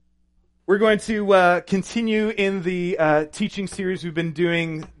We're going to continue in the teaching series we've been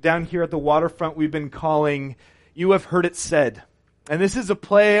doing down here at the waterfront. We've been calling You Have Heard It Said. And this is a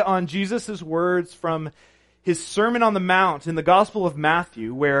play on Jesus' words from his Sermon on the Mount in the Gospel of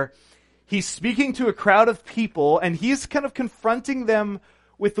Matthew, where he's speaking to a crowd of people and he's kind of confronting them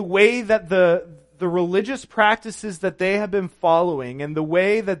with the way that the religious practices that they have been following and the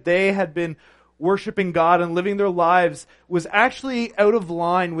way that they had been worshiping God and living their lives was actually out of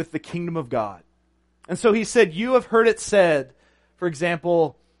line with the kingdom of God. And so he said, you have heard it said, for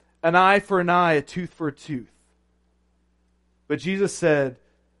example, an eye for an eye, a tooth for a tooth. But Jesus said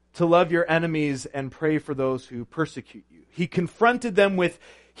to love your enemies and pray for those who persecute you. He confronted them with,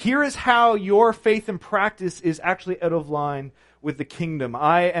 here is how your faith and practice is actually out of line with the kingdom.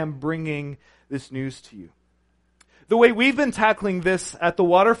 I am bringing this news to you. The way we've been tackling this at the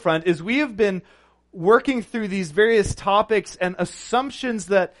waterfront is we have been working through these various topics and assumptions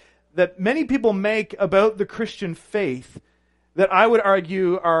that many people make about the Christian faith that I would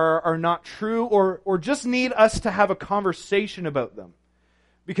argue are not true or just need us to have a conversation about them.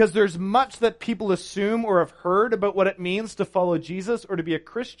 Because there's much that people assume or have heard about what it means to follow Jesus or to be a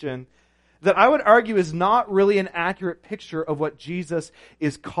Christian that I would argue is not really an accurate picture of what Jesus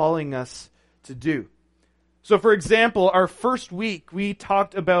is calling us to do. So for example, our first week, we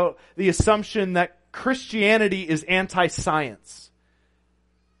talked about the assumption that Christianity is anti-science.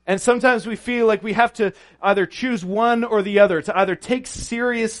 And sometimes we feel like we have to either choose one or the other, to either take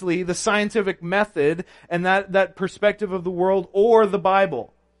seriously the scientific method and that perspective of the world or the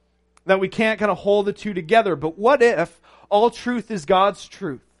Bible. That we can't kind of hold the two together. But what if all truth is God's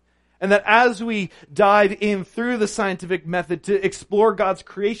truth? And that as we dive in through the scientific method to explore God's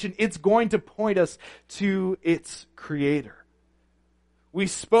creation, it's going to point us to its creator. We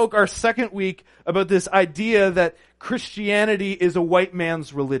spoke our second week about this idea that Christianity is a white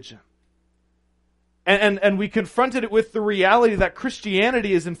man's religion. And we confronted it with the reality that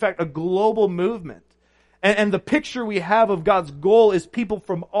Christianity is in fact a global movement. And the picture we have of God's goal is people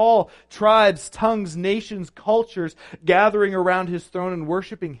from all tribes, tongues, nations, cultures gathering around His throne and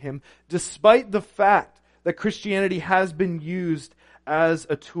worshiping Him, despite the fact that Christianity has been used as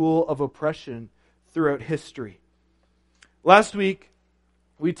a tool of oppression throughout history. Last week,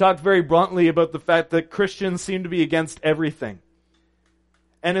 we talked very bluntly about the fact that Christians seem to be against everything.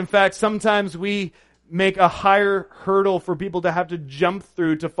 And in fact, sometimes we make a higher hurdle for people to have to jump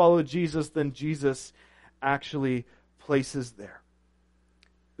through to follow Jesus than Jesus actually places there.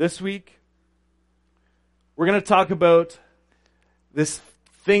 This week, we're going to talk about this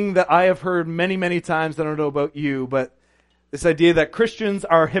thing that I have heard many, many times. I don't know about you, but this idea that Christians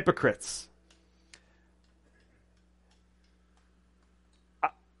are hypocrites.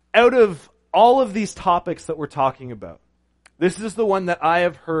 Out of all of these topics that we're talking about, this is the one that I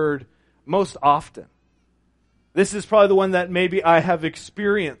have heard most often. This is probably the one that maybe I have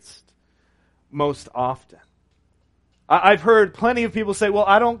experienced most often. I've heard plenty of people say, well,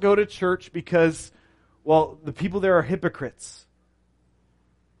 I don't go to church because, well, the people there are hypocrites.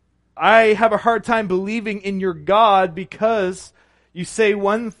 I have a hard time believing in your God because you say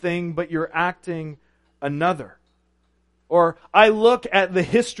one thing, but you're acting another. Or I look at the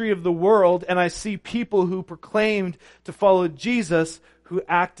history of the world and I see people who proclaimed to follow Jesus who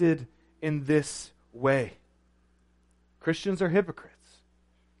acted in this way. Christians are hypocrites.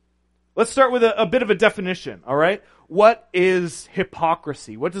 Let's start with a bit of a definition, all right? What is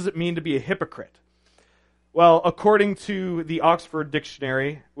hypocrisy? What does it mean to be a hypocrite? Well, according to the Oxford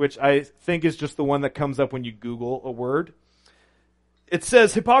Dictionary, which I think is just the one that comes up when you Google a word, it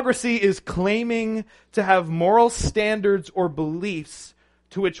says hypocrisy is claiming to have moral standards or beliefs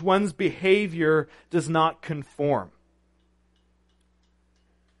to which one's behavior does not conform.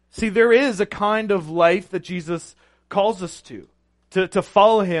 See, there is a kind of life that Jesus calls us to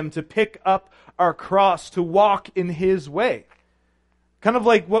follow Him, to pick up our cross, to walk in His way. Kind of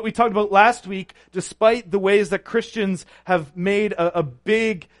like what we talked about last week, despite the ways that Christians have made a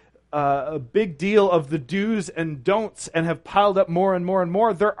big deal of the do's and don'ts and have piled up more and more and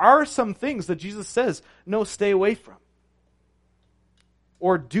more, there are some things that Jesus says, no, stay away from.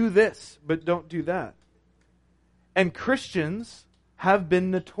 Or do this, but don't do that. And Christians have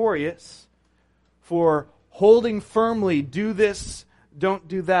been notorious for holding firmly, do this, don't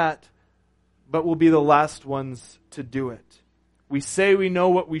do that, but we'll be the last ones to do it. We say we know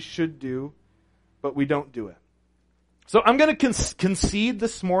what we should do, but we don't do it. So I'm going to concede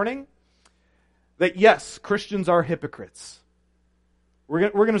this morning that yes, Christians are hypocrites. We're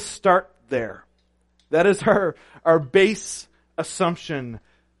going to start there. That is our base assumption.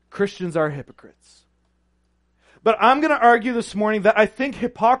 Christians are hypocrites. But I'm going to argue this morning that I think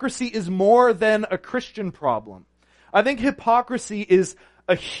hypocrisy is more than a Christian problem. I think hypocrisy is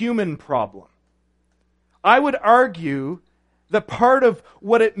a human problem. I would argue that part of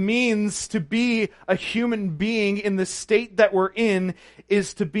what it means to be a human being in the state that we're in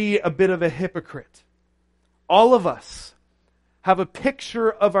is to be a bit of a hypocrite. All of us have a picture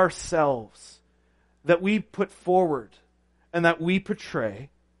of ourselves that we put forward and that we portray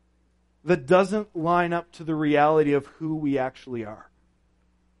that doesn't line up to the reality of who we actually are.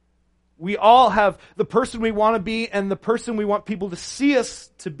 We all have the person we want to be and the person we want people to see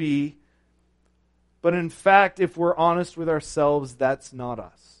us to be. But in fact, if we're honest with ourselves, that's not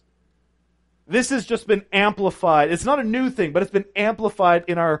us. This has just been amplified. It's not a new thing, but it's been amplified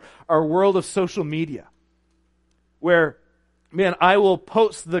in our world of social media. Where, man, I will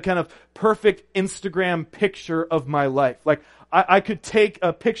post the kind of perfect Instagram picture of my life. Like, I could take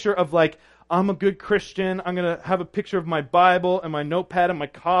a picture of like, I'm a good Christian. I'm going to have a picture of my Bible and my notepad and my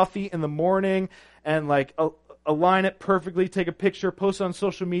coffee in the morning and like align it perfectly, take a picture, post it on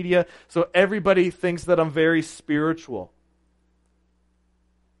social media so everybody thinks that I'm very spiritual.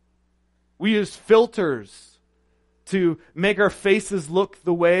 We use filters to make our faces look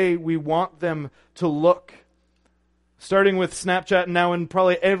the way we want them to look. Starting with Snapchat and now in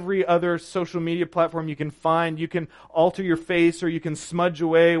probably every other social media platform you can find, you can alter your face or you can smudge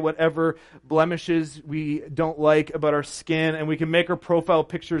away whatever blemishes we don't like about our skin, and we can make our profile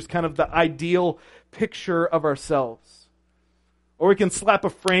pictures kind of the ideal picture of ourselves. Or we can slap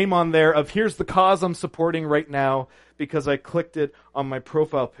a frame on there of here's the cause I'm supporting right now because I clicked it on my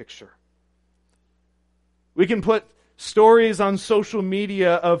profile picture. We can put stories on social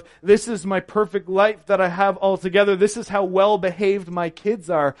media of this is my perfect life that I have all together. This is how well behaved my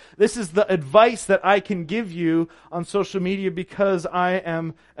kids are. This is the advice that I can give you on social media because I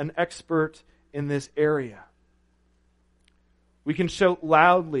am an expert in this area. We can shout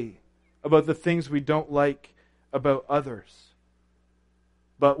loudly about the things we don't like about others.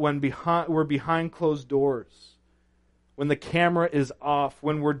 But when we're behind closed doors, when the camera is off,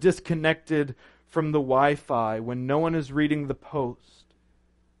 when we're disconnected from the Wi-Fi, when no one is reading the post,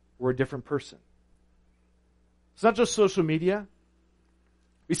 we're a different person. It's not just social media.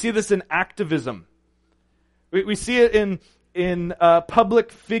 We see this in activism. We see it in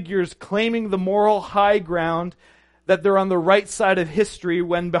public figures claiming the moral high ground that they're on the right side of history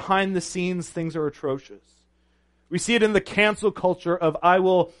when behind the scenes things are atrocious. We see it in the cancel culture of I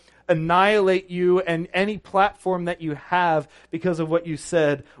will annihilate you and any platform that you have because of what you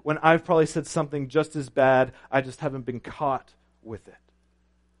said when I've probably said something just as bad. I just haven't been caught with it.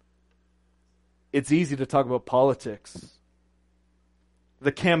 It's easy to talk about politics.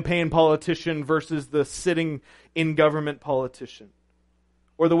 The campaign politician versus the sitting in government politician.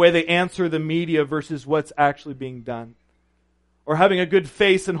 Or the way they answer the media versus what's actually being done. Or having a good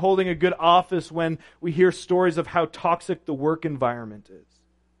face and holding a good office when we hear stories of how toxic the work environment is.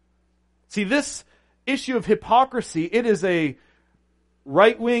 See, this issue of hypocrisy, it is a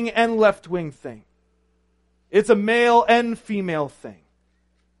right-wing and left-wing thing. It's a male and female thing.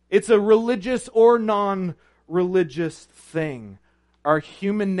 It's a religious or non-religious thing. Our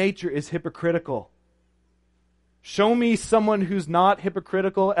human nature is hypocritical. Show me someone who's not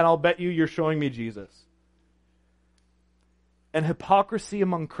hypocritical, and I'll bet you're showing me Jesus. And hypocrisy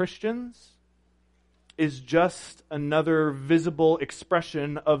among Christians is just another visible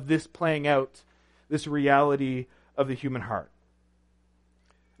expression of this playing out, this reality of the human heart.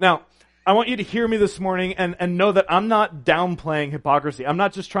 Now, I want you to hear me this morning and know that I'm not downplaying hypocrisy. I'm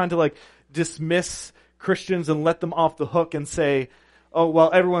not just trying to dismiss Christians and let them off the hook and say, oh,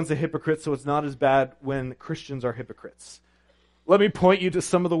 well, everyone's a hypocrite, so it's not as bad when Christians are hypocrites. Let me point you to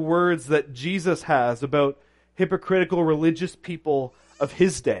some of the words that Jesus has about hypocritical religious people of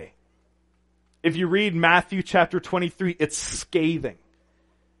his day. If you read Matthew chapter 23, it's scathing.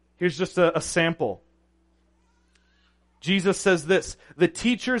 Here's just a sample. Jesus says this, the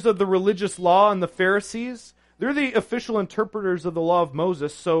teachers of the religious law and the Pharisees, they're the official interpreters of the law of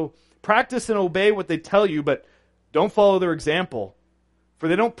Moses, so practice and obey what they tell you, but don't follow their example, for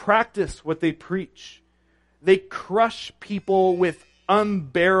they don't practice what they preach. They crush people with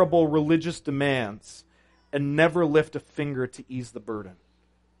unbearable religious demands and never lift a finger to ease the burden.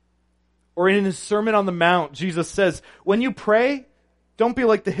 Or in his Sermon on the Mount, Jesus says, when you pray, don't be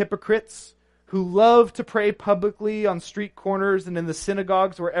like the hypocrites who love to pray publicly on street corners and in the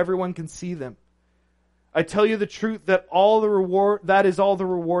synagogues where everyone can see them. I tell you the truth that that is all the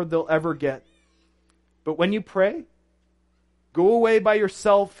reward they'll ever get. But when you pray, go away by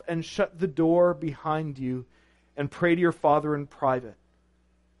yourself and shut the door behind you and pray to your Father in private.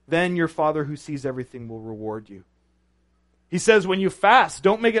 Then your Father who sees everything will reward you. He says, when you fast,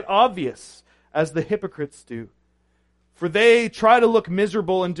 don't make it obvious, as the hypocrites do. For they try to look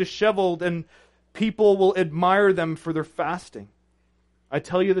miserable and disheveled, and people will admire them for their fasting. I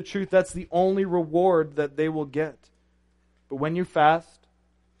tell you the truth, that's the only reward that they will get. But when you fast,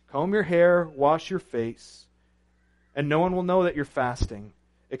 comb your hair, wash your face, and no one will know that you're fasting,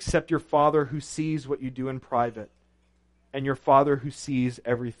 except your Father who sees what you do in private. And your Father who sees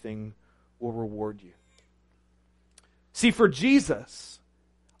everything will reward you. See, for Jesus,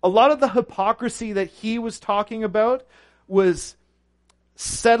 a lot of the hypocrisy that he was talking about was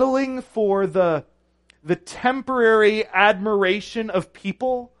settling for the temporary admiration of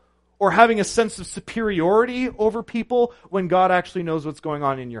people or having a sense of superiority over people when God actually knows what's going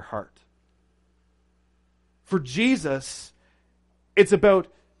on in your heart. For Jesus, it's about,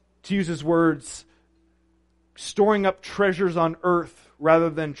 to use his words, storing up treasures on earth rather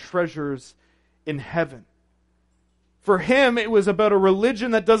than treasures in heaven. For him, it was about a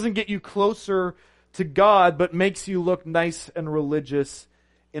religion that doesn't get you closer to God, but makes you look nice and religious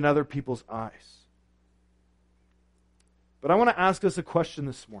in other people's eyes. But I want to ask us a question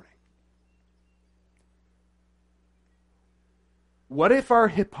this morning. What if our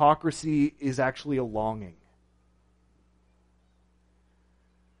hypocrisy is actually a longing?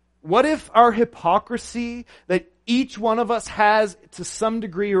 What if our hypocrisy that each one of us has to some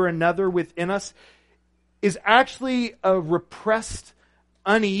degree or another within us is actually a repressed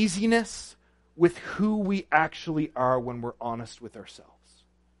uneasiness with who we actually are when we're honest with ourselves?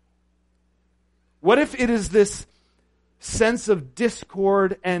 What if it is this sense of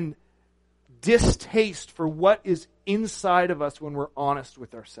discord and distaste for what is inside of us when we're honest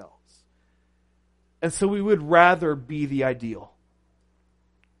with ourselves? And so we would rather be the ideal.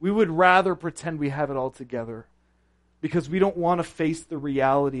 We would rather pretend we have it all together because we don't want to face the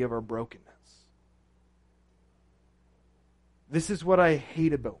reality of our brokenness. This is what I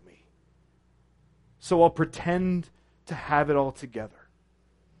hate about me. So I'll pretend to have it all together.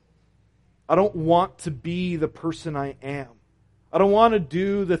 I don't want to be the person I am. I don't want to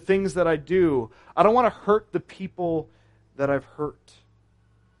do the things that I do. I don't want to hurt the people that I've hurt.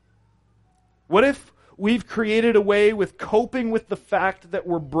 What if we've created a way with coping with the fact that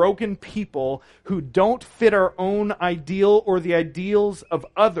we're broken people who don't fit our own ideal or the ideals of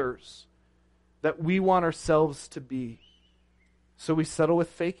others that we want ourselves to be? So we settle with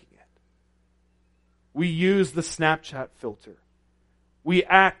faking it. We use the Snapchat filter. We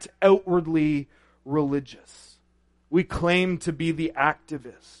act outwardly religious. We claim to be the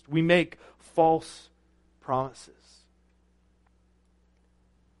activist. We make false promises.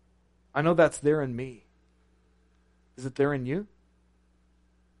 I know that's there in me. Is it there in you?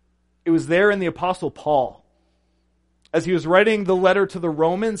 It was there in the Apostle Paul. As he was writing the letter to the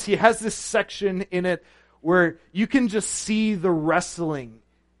Romans, he has this section in it where you can just see the wrestling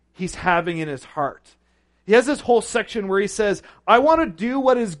he's having in his heart. He has this whole section where he says, I want to do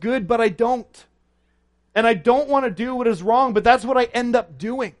what is good, but I don't. And I don't want to do what is wrong, but that's what I end up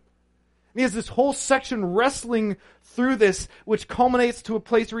doing. And he has this whole section wrestling through this, which culminates to a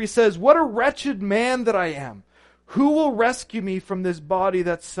place where he says, what a wretched man that I am. Who will rescue me from this body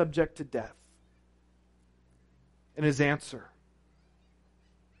that's subject to death? And his answer,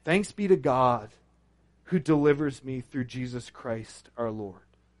 thanks be to God who delivers me through Jesus Christ our Lord.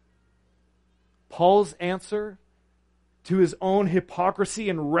 Paul's answer to his own hypocrisy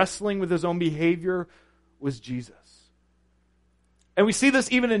and wrestling with his own behavior was Jesus. And we see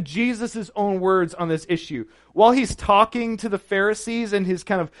this even in Jesus' own words on this issue. While he's talking to the Pharisees and his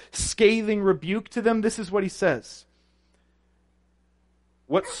kind of scathing rebuke to them, this is what he says.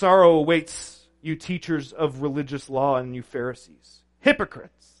 What sorrow awaits you teachers of religious law and you Pharisees,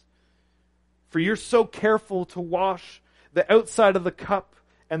 hypocrites! For you're so careful to wash the outside of the cup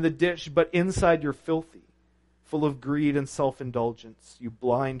and the dish, but inside you're filthy, full of greed and self-indulgence, you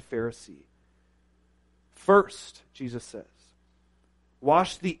blind Pharisee. First, Jesus says,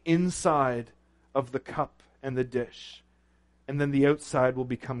 wash the inside of the cup and the dish, and then the outside will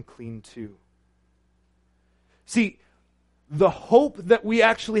become clean too. See, the hope that we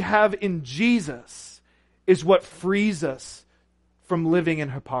actually have in Jesus is what frees us from living in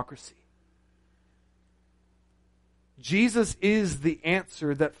hypocrisy. Jesus is the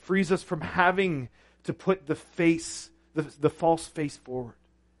answer that frees us from having to put the false face forward,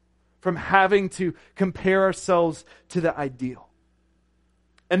 from having to compare ourselves to the ideal.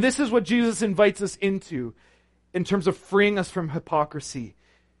 And this is what Jesus invites us into in terms of freeing us from hypocrisy.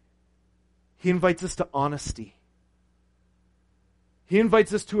 He invites us to honesty. He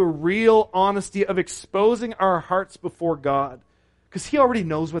invites us to a real honesty of exposing our hearts before God, because He already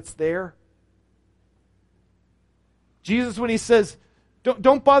knows what's there. Jesus, when he says,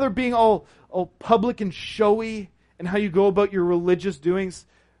 don't bother being all public and showy and how you go about your religious doings.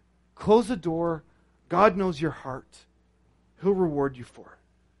 Close the door. God knows your heart. He'll reward you for it.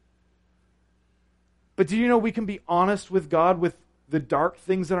 But do you know we can be honest with God with the dark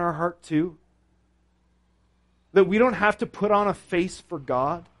things in our heart too? That we don't have to put on a face for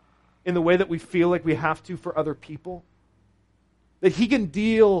God in the way that we feel like we have to for other people. That He can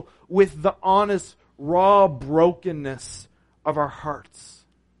deal with the honest, raw brokenness of our hearts.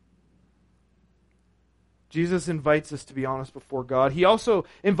 Jesus invites us to be honest before God. He also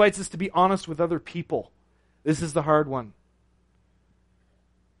invites us to be honest with other people. This is the hard one.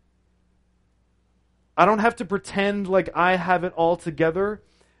 I don't have to pretend like I have it all together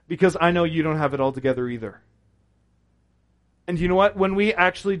because I know you don't have it all together either. And you know what? When we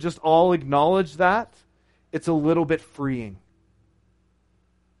actually just all acknowledge that, it's a little bit freeing.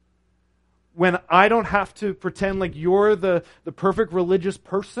 When I don't have to pretend like you're the perfect religious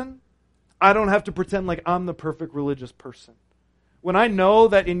person, I don't have to pretend like I'm the perfect religious person. When I know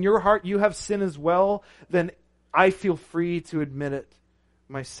that in your heart you have sin as well, then I feel free to admit it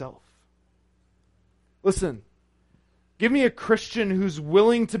myself. Listen, give me a Christian who's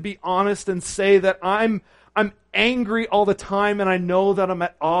willing to be honest and say that I'm angry all the time and I know that I'm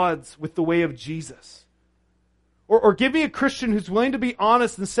at odds with the way of Jesus. Or give me a Christian who's willing to be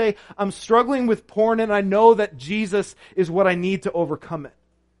honest and say, I'm struggling with porn and I know that Jesus is what I need to overcome it.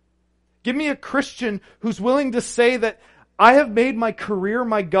 Give me a Christian who's willing to say that I have made my career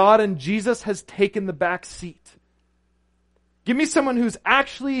my God and Jesus has taken the back seat. Give me someone who's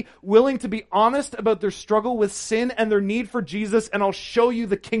actually willing to be honest about their struggle with sin and their need for Jesus, and I'll show you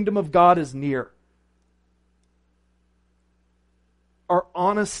the kingdom of God is near. Our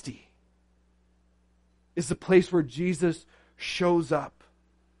honesty is the place where Jesus shows up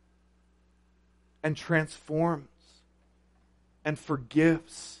and transforms and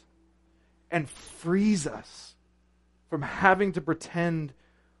forgives and frees us from having to pretend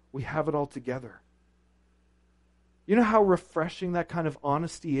we have it all together. You know how refreshing that kind of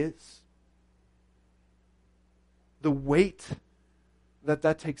honesty is? The weight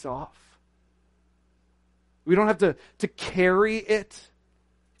that takes off. We don't have to carry it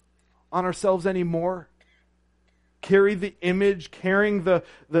on ourselves anymore. Carry the image, carrying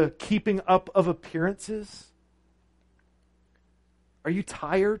the keeping up of appearances. Are you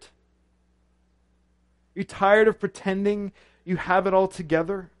tired? Are you tired of pretending you have it all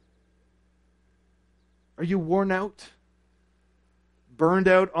together? Are you worn out? Burned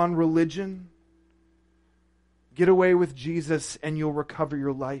out on religion? Get away with Jesus and you'll recover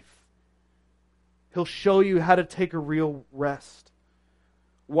your life. He'll show you how to take a real rest.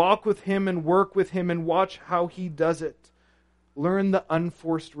 Walk with Him and work with Him and watch how He does it. Learn the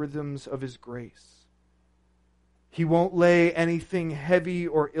unforced rhythms of His grace. He won't lay anything heavy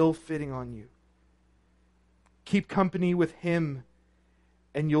or ill-fitting on you. Keep company with Him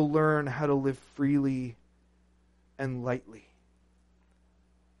and you'll learn how to live freely and lightly.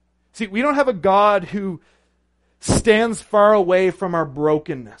 See, we don't have a God who stands far away from our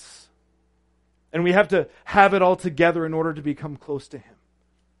brokenness. And we have to have it all together in order to become close to Him.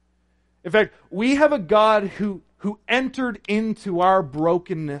 In fact, we have a God who entered into our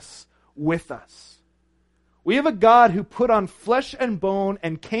brokenness with us. We have a God who put on flesh and bone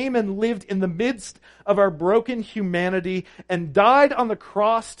and came and lived in the midst of our broken humanity and died on the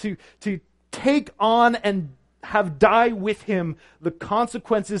cross to take on and have die with Him the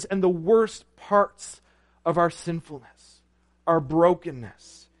consequences and the worst parts of our sinfulness, our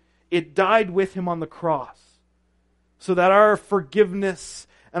brokenness. It died with Him on the cross so that our forgiveness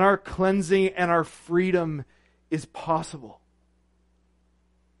and our cleansing and our freedom is possible.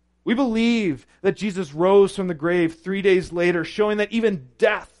 We believe that Jesus rose from the grave 3 days later, showing that even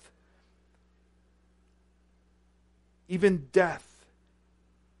death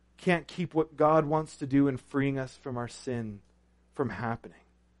can't keep what God wants to do in freeing us from our sin from happening.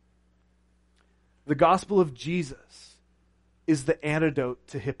 The gospel of Jesus is the antidote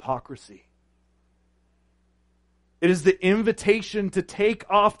to hypocrisy. It is the invitation to take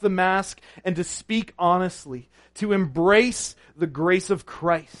off the mask and to speak honestly, to embrace the grace of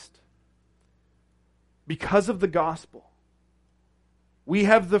Christ. Because of the gospel, we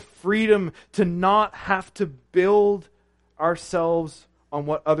have the freedom to not have to build ourselves on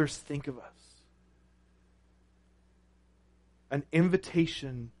what others think of us. An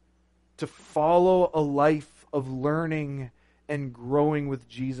invitation to follow a life of learning and growing with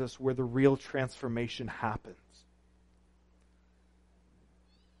Jesus where the real transformation happens.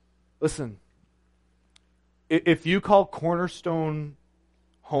 Listen, if you call Cornerstone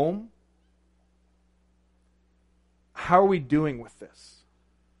home, how are we doing with this?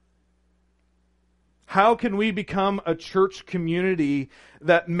 How can we become a church community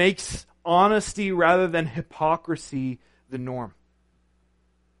that makes honesty rather than hypocrisy the norm?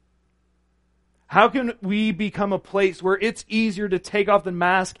 How can we become a place where it's easier to take off the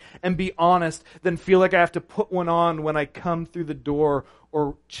mask and be honest than feel like I have to put one on when I come through the door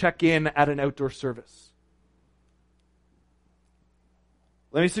or check in at an outdoor service?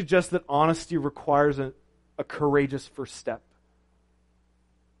 Let me suggest that honesty requires a courageous first step.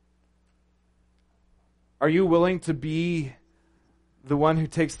 Are you willing to be the one who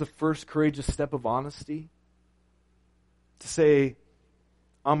takes the first courageous step of honesty? To say,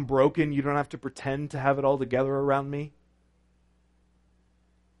 I'm broken, you don't have to pretend to have it all together around me?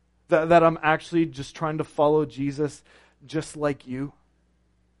 That I'm actually just trying to follow Jesus just like you,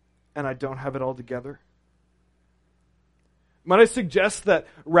 and I don't have it all together? Might I suggest that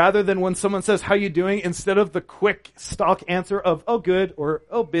rather than when someone says, how you doing, instead of the quick stock answer of, oh good, or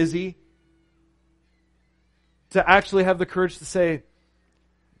oh busy, to actually have the courage to say,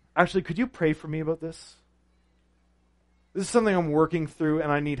 actually, could you pray for me about this? This is something I'm working through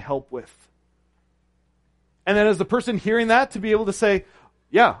and I need help with. And then as the person hearing that, to be able to say,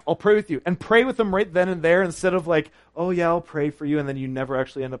 yeah, I'll pray with you. And pray with them right then and there instead of like, oh yeah, I'll pray for you, and then you never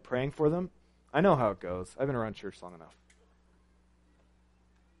actually end up praying for them. I know how it goes. I've been around church long enough.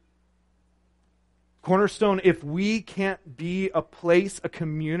 Cornerstone, if we can't be a place, a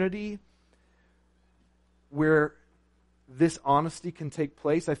community where this honesty can take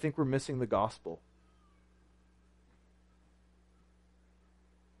place, I think we're missing the gospel.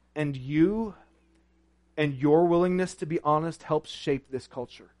 And you and your willingness to be honest helps shape this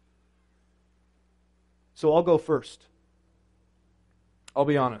culture. So I'll go first. I'll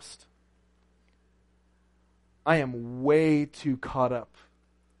be honest. I am way too caught up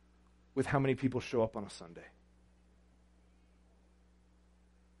with how many people show up on a Sunday.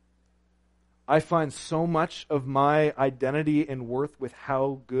 I find so much of my identity and worth with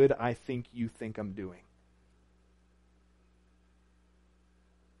how good I think you think I'm doing.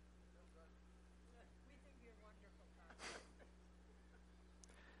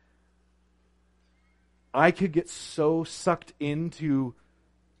 I could get so sucked into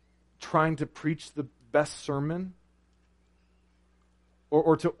trying to preach the best sermon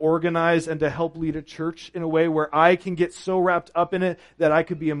or to organize and to help lead a church in a way where I can get so wrapped up in it that I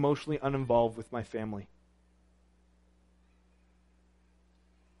could be emotionally uninvolved with my family.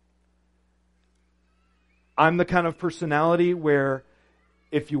 I'm the kind of personality where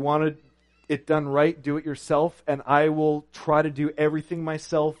if you wanted it done right, do it yourself, and I will try to do everything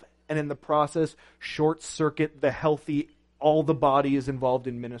myself, and in the process, short circuit the healthy, all the body is involved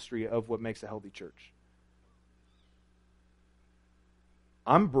in ministry of what makes a healthy church.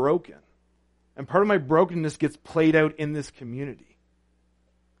 I'm broken. And part of my brokenness gets played out in this community.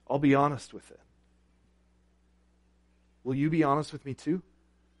 I'll be honest with it. Will you be honest with me too?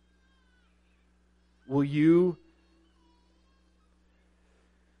 Will you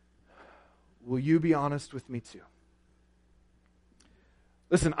be honest with me too?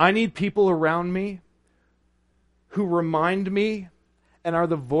 Listen, I need people around me who remind me and are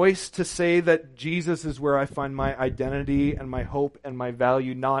the voice to say that Jesus is where I find my identity and my hope and my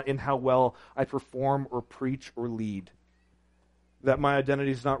value, not in how well I perform or preach or lead. That my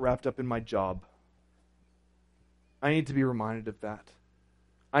identity is not wrapped up in my job. I need to be reminded of that.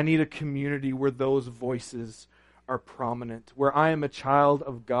 I need a community where those voices are prominent, where I am a child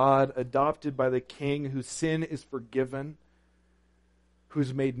of God, adopted by the King, whose sin is forgiven,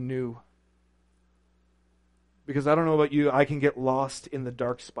 who's made new. Because I don't know about you, I can get lost in the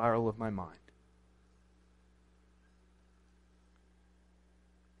dark spiral of my mind.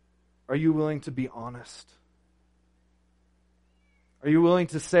 Are you willing to be honest? Are you willing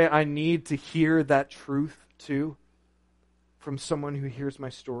to say, I need to hear that truth too from someone who hears my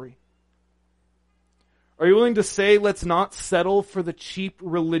story? Are you willing to say, let's not settle for the cheap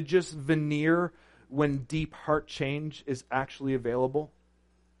religious veneer when deep heart change is actually available?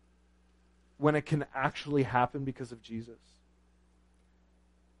 When it can actually happen because of Jesus?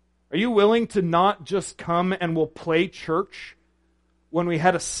 Are you willing to not just come and we'll play church when we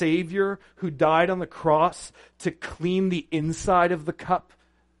had a Savior who died on the cross to clean the inside of the cup,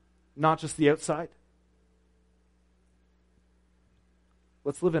 not just the outside?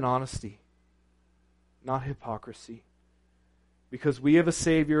 Let's live in honesty, not hypocrisy, because we have a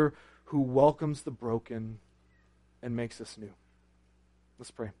Savior who welcomes the broken and makes us new.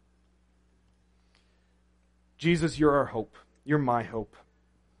 Let's pray. Jesus, you're our hope. You're my hope.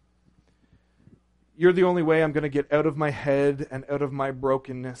 You're the only way I'm going to get out of my head and out of my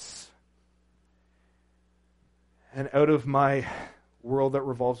brokenness and out of my world that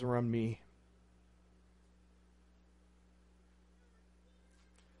revolves around me.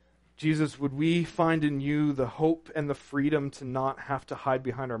 Jesus, would we find in you the hope and the freedom to not have to hide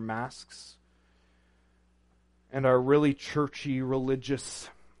behind our masks and our really churchy, religious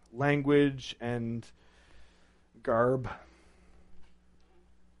language and garb?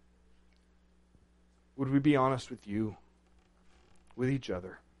 Would we be honest with you, with each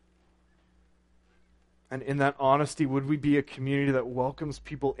other? And in that honesty, would we be a community that welcomes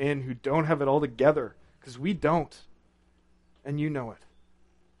people in who don't have it all together? Because we don't, and you know it.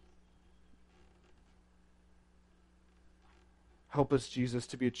 Help us, Jesus,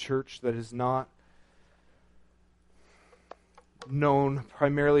 to be a church that is not known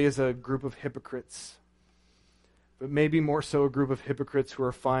primarily as a group of hypocrites, but maybe more so a group of hypocrites who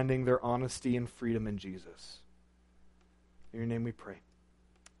are finding their honesty and freedom in Jesus. In your name we pray.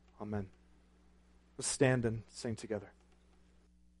 Amen. Let's stand and sing together.